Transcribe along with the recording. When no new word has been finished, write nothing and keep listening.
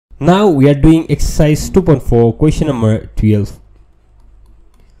Now we are doing exercise 2.4, question number 12.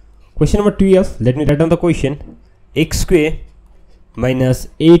 Question number 12, let me write down the question. X square minus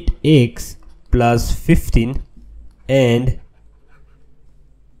 8x plus 15 and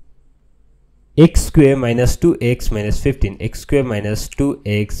x square minus 2x minus 15. X square minus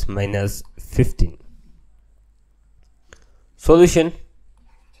 2x minus 15. Solution.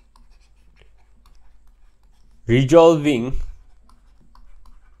 Resolving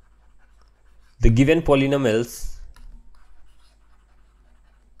the given polynomials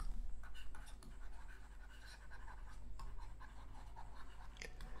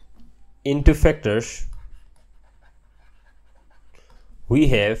into factors, we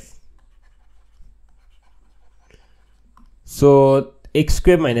have x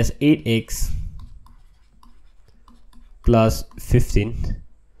square minus 8x plus 15.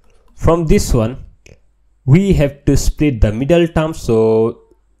 From this one we have to split the middle term, so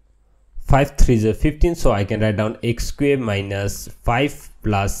 5 3 is 15, so I can write down x square minus 5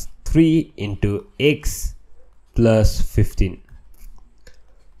 plus 3 into x plus 15.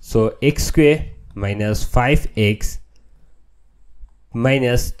 So x square minus 5x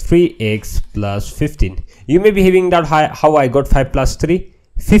minus 3x plus 15. You may be having doubt how I got 5 plus 3.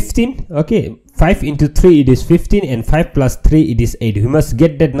 15. Okay, 5 into 3 it is 15 and 5 plus 3 it is 8. We must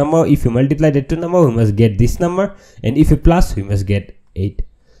get that number. If you multiply that two number, we must get this number, and if you plus, we must get 8.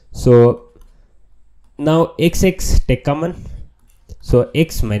 So now xx take common, so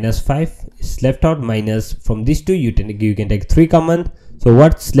x minus 5 is left out, minus from these two you can take 3 common, so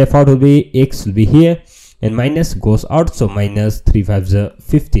what's left out will be x will be here and minus goes out, so minus 3 5 is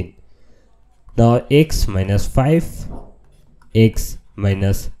 15. Now x minus 5, x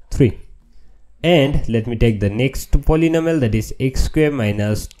minus 3, and let me take the next polynomial, that is x square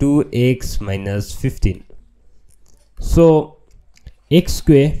minus 2x minus 15. So x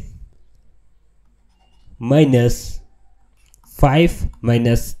square minus 5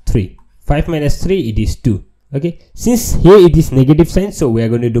 minus 3, 5 minus 3 it is 2. Okay, since here it is negative sign, so we are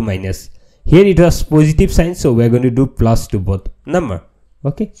going to do minus. Here it was positive sign, so we are going to do plus to both number.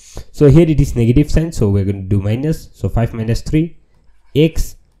 Okay, so here it is negative sign, so we are going to do minus. So 5 minus 3,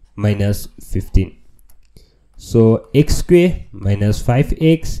 x minus 15. So x square minus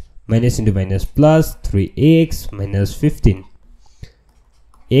 5x minus into minus plus 3x minus 15.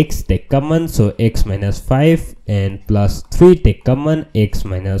 X take common, so x minus 5 and plus 3 take common, x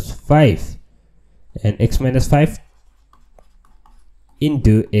minus 5, and x minus 5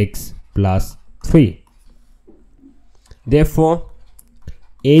 into x plus 3. Therefore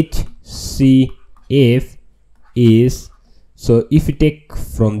HCF is, so if you take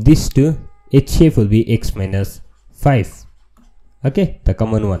from these two, HCF will be x minus 5. Okay, the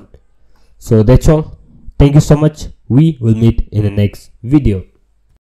common one. So that's all. Thank you so much. We will meet in the next video.